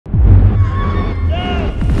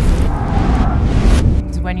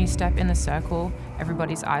when you step in the circle,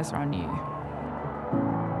 everybody's eyes are on you.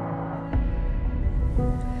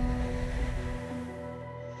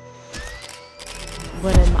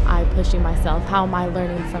 What am I pushing myself? How am I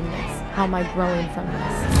learning from this? How am I growing from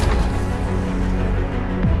this?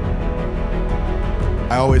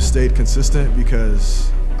 I always stayed consistent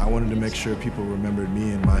because I wanted to make sure people remembered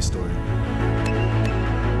me and my story.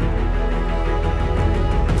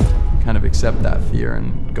 Kind of accept that fear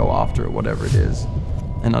and go after it, whatever it is,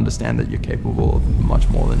 and understand that you're capable of much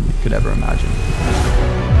more than you could ever imagine.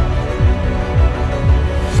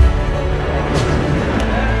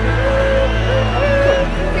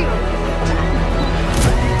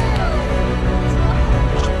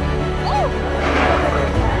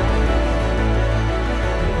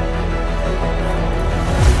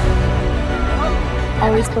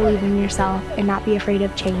 Always believe in yourself and not be afraid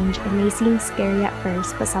of change. It may seem scary at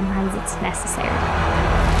first, but sometimes it's necessary.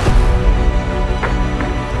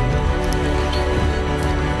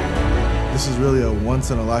 This is really a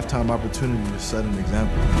once-in-a-lifetime opportunity to set an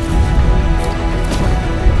example.